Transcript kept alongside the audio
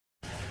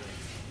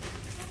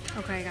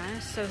Okay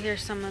guys, so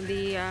here's some of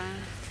the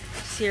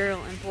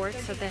cereal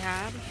imports that they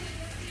have.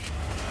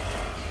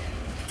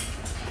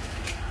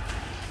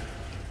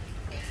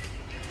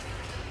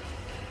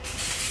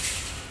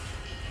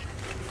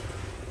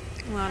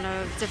 A lot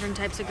of different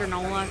types of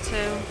granola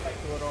too.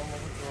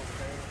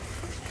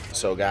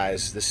 So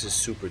guys, this is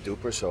super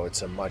duper, so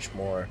it's a much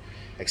more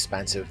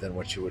expensive than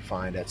what you would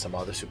find at some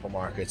other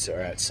supermarkets or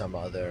at some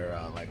other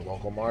like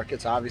local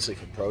markets, obviously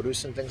for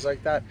produce and things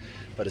like that,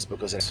 but it's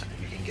because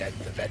you can get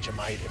the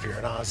Vegemite if you're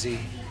an Aussie.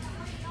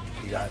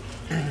 You got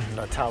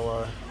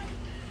Nutella,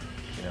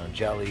 you know,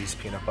 jellies,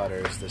 peanut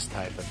butters, this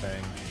type of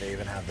thing. They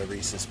even have the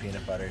Reese's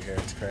peanut butter here,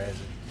 it's crazy.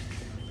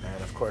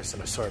 And of course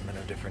an assortment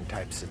of different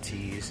types of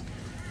teas.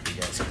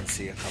 You guys can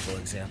see a couple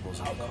examples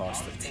of the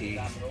cost of tea.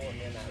 Yeah.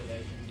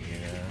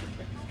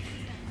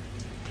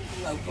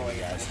 Give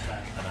you guys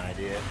an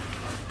idea.